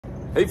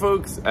Hey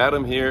folks,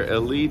 Adam here,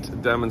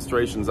 Elite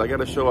Demonstrations. I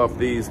gotta show off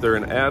these. They're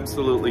an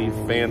absolutely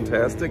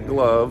fantastic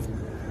glove.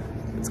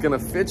 It's gonna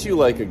fit you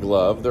like a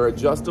glove. They're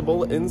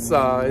adjustable in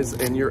size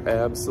and you're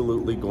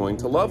absolutely going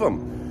to love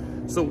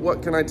them. So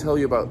what can I tell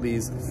you about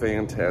these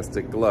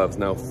fantastic gloves?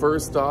 Now,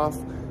 first off,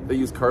 they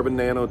use carbon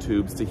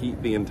nanotubes to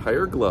heat the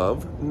entire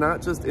glove,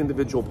 not just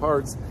individual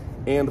parts.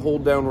 And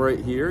hold down right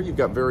here, you've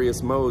got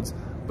various modes,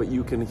 but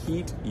you can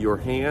heat your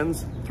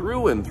hands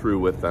through and through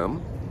with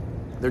them.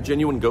 They're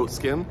genuine goat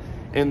skin,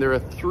 and they're a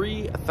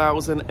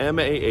 3000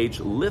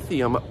 mAh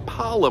lithium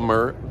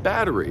polymer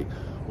battery.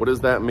 What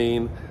does that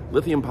mean?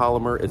 Lithium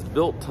polymer is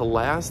built to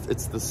last.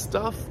 It's the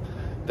stuff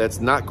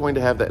that's not going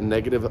to have that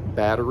negative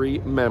battery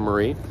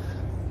memory.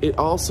 It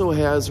also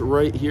has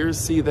right here,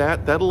 see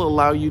that? That'll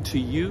allow you to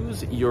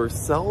use your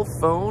cell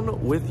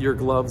phone with your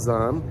gloves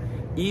on,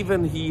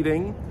 even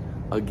heating.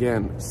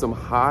 Again, some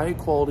high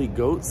quality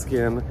goat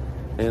skin,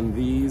 and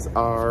these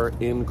are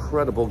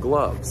incredible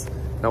gloves.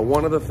 Now,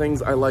 one of the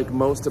things I like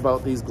most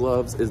about these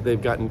gloves is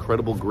they've got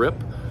incredible grip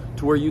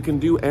to where you can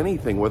do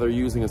anything, whether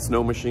you're using a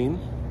snow machine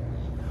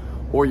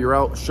or you're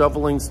out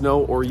shoveling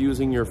snow or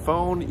using your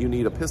phone, you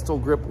need a pistol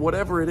grip,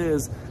 whatever it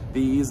is,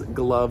 these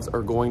gloves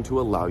are going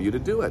to allow you to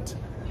do it.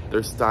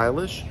 They're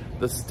stylish.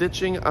 The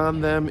stitching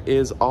on them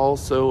is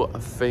also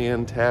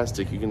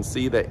fantastic. You can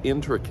see that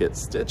intricate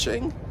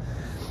stitching.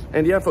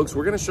 And yeah, folks,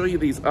 we're gonna show you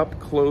these up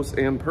close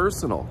and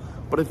personal.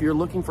 But if you're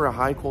looking for a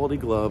high quality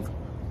glove,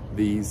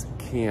 these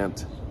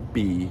can't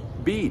be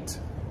beat.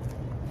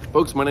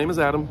 Folks, my name is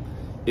Adam,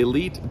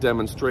 Elite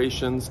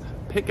Demonstrations.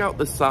 Pick out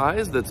the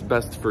size that's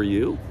best for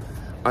you.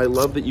 I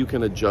love that you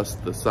can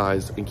adjust the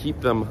size and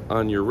keep them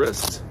on your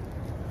wrist.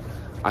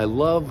 I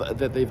love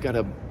that they've got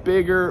a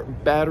bigger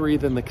battery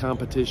than the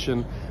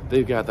competition.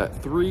 They've got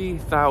that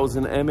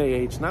 3000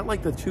 mAh, not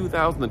like the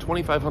 2000, the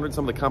 2500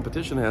 some of the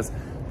competition has.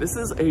 This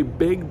is a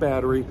big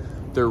battery.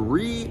 They're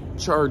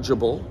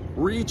rechargeable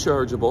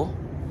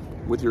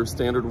with your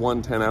standard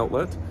 110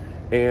 outlet,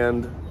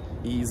 and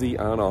easy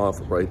on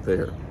off right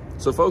there.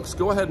 So folks,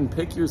 go ahead and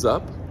pick yours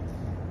up.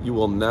 You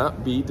will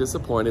not be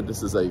disappointed.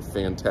 This is a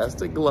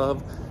fantastic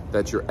glove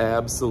that you're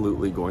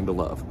absolutely going to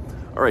love.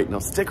 All right, now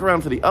stick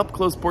around for the up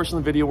close portion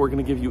of the video. We're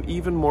gonna give you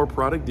even more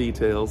product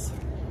details.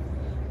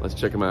 Let's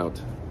check them out.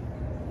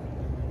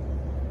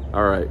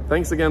 All right,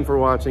 thanks again for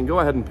watching. Go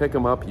ahead and pick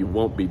them up. You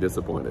won't be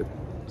disappointed.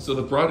 So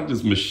the product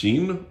is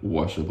machine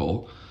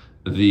washable.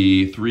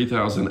 The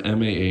 3000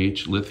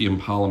 mAh lithium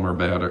polymer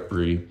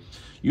battery,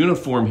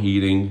 uniform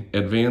heating,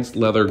 advanced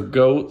leather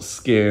goat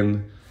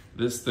skin.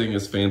 This thing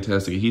is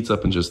fantastic. It heats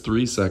up in just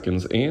 3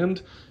 seconds, and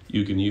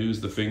you can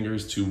use the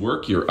fingers to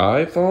work your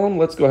iPhone.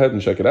 Let's go ahead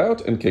and check it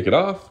out and kick it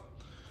off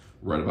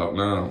right about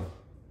now.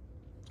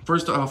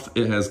 First off,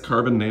 it has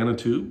carbon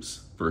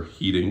nanotubes for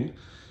heating.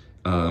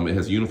 It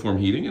has uniform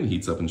heating and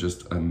heats up in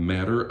just a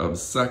matter of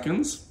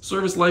seconds.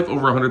 Service life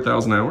over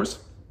 100,000 hours.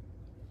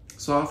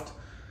 Soft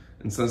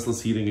and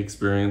senseless heating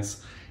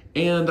experience.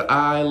 And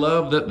I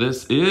love that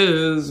this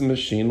is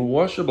machine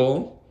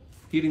washable.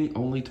 Heating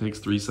only takes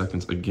 3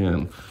 seconds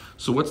again.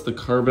 So what's the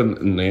carbon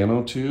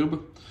nanotube?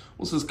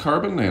 Well, it says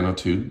carbon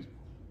nanotubes,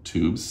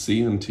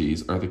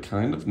 CNTs, are the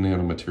kind of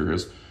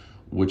nanomaterials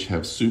which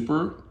have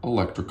super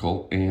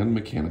electrical and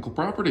mechanical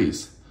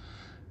properties.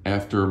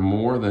 After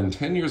more than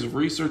 10 years of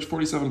research,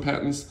 47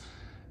 patents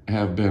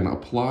have been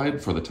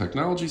applied for the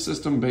technology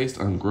system based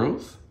on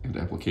growth and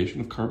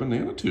application of carbon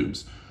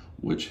nanotubes,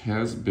 which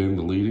has been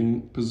the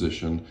leading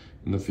position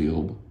in the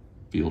field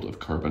of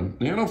carbon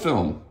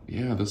nanofilm.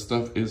 Yeah, this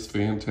stuff is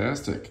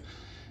fantastic.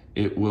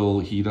 It will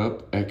heat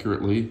up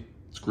accurately.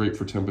 It's great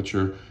for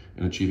temperature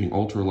and achieving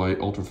ultralight,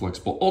 ultra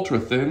flexible, ultra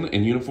thin,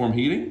 and uniform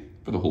heating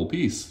for the whole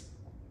piece.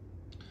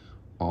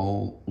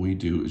 All we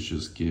do is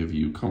just give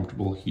you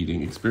comfortable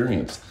heating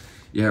experience.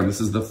 Yeah,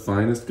 this is the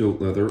finest goat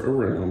leather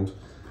around.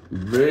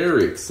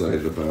 Very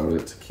excited about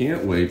it.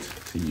 Can't wait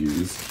to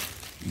use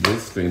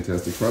this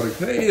fantastic product.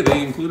 Hey,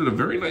 they included a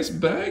very nice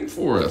bag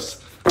for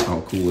us.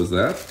 How cool is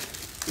that?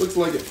 Looks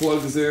like it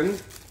plugs in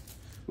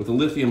with a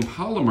lithium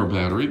polymer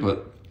battery,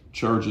 but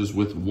charges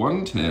with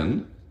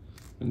 110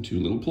 and 2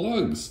 little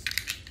plugs.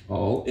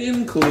 All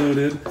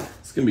included.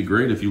 It's gonna be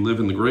great if you live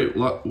in the Great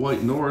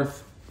White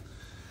North.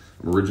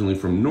 I'm originally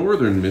from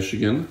northern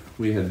Michigan.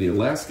 We had the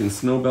Alaskan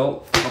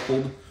snowbelt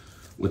coupled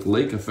with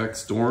lake effect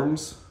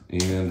storms,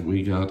 and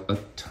we got a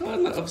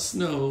ton of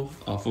snow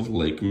off of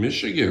Lake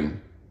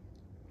Michigan.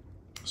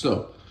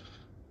 So,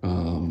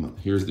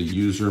 here's the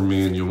user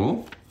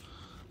manual.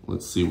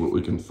 Let's see what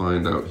we can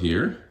find out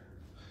here.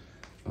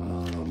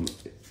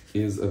 It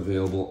is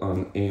available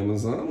on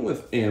Amazon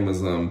with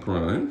Amazon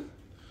Prime.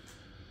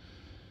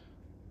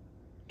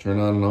 Turn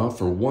on and off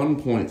for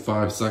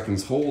 1.5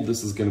 seconds. Hold.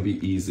 This is going to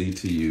be easy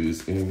to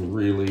use and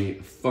really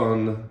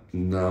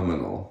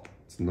phenomenal.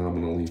 It's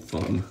nominally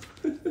fun.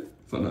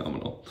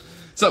 Phenomenal.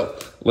 So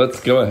let's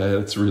go ahead.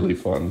 It's really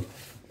fun.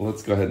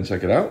 Let's go ahead and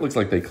check it out. Looks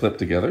like they clip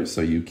together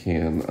so you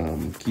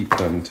can keep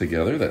them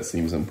together. That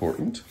seems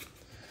important.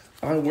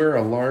 I wear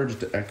a large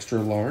to extra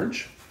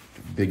large.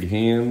 Big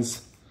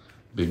hands,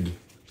 big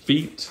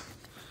feet,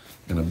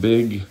 and a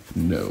big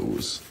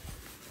nose.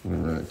 All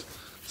right,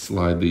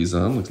 slide these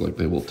on. Looks like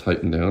they will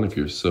tighten down if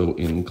you're so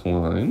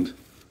inclined.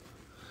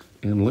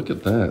 And look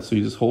at that. So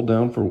you just hold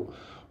down for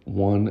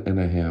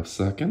 1.5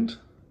 seconds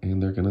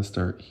and they're gonna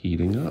start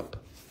heating up.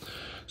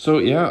 So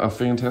yeah, a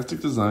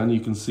fantastic design. You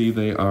can see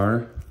they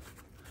are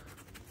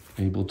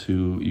able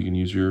to, you can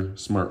use your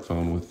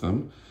smartphone with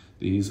them.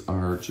 These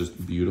are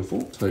just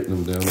beautiful.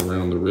 Tighten them down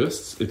around the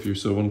wrists if you're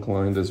so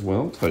inclined as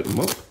well. Tighten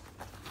them up.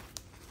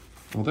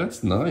 Well,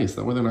 that's nice.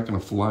 That way they're not gonna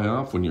fly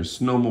off when you're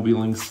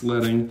snowmobiling,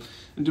 sledding,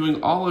 and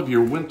doing all of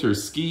your winter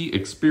ski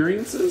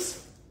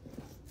experiences.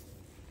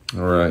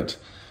 All right,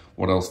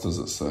 what else does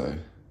it say?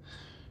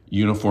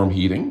 Uniform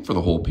heating for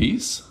the whole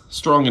piece.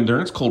 Strong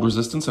endurance, cold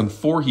resistance, and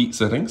 4 heat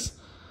settings.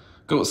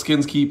 Goat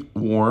skins keep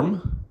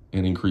warm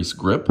and increase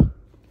grip.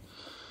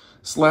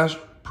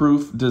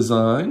 Slash-proof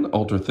design,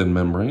 ultra-thin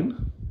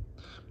membrane.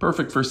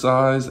 Perfect for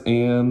size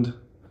and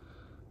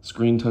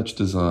screen touch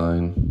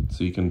design.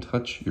 So you can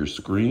touch your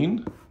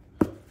screen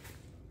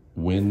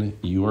when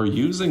you are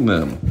using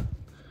them.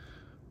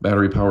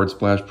 Battery-powered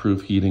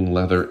splash-proof heating,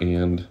 leather,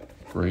 and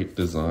great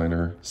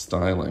designer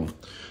styling.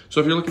 So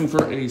if you're looking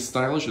for a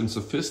stylish and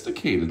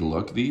sophisticated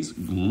look, these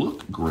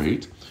look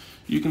great.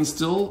 You can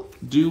still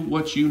do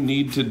what you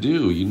need to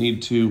do. You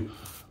need to,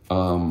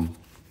 you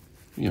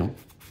know,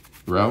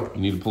 you're out,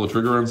 you need to pull a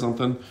trigger on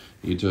something,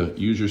 you need to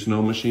use your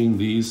snow machine.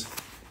 These,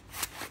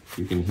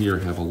 you can hear,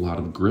 have a lot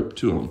of grip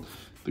to them.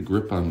 The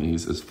grip on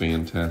these is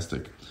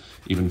fantastic,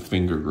 even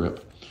finger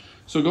grip.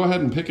 So go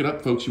ahead and pick it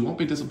up, folks. You won't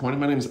be disappointed.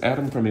 My name is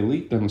Adam from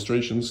Elite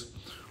Demonstrations.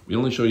 We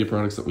only show you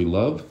products that we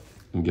love,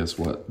 and guess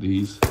what?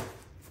 These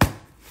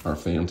are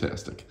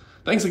fantastic.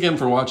 Thanks again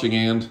for watching,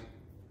 and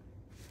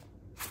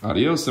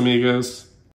adios, amigos.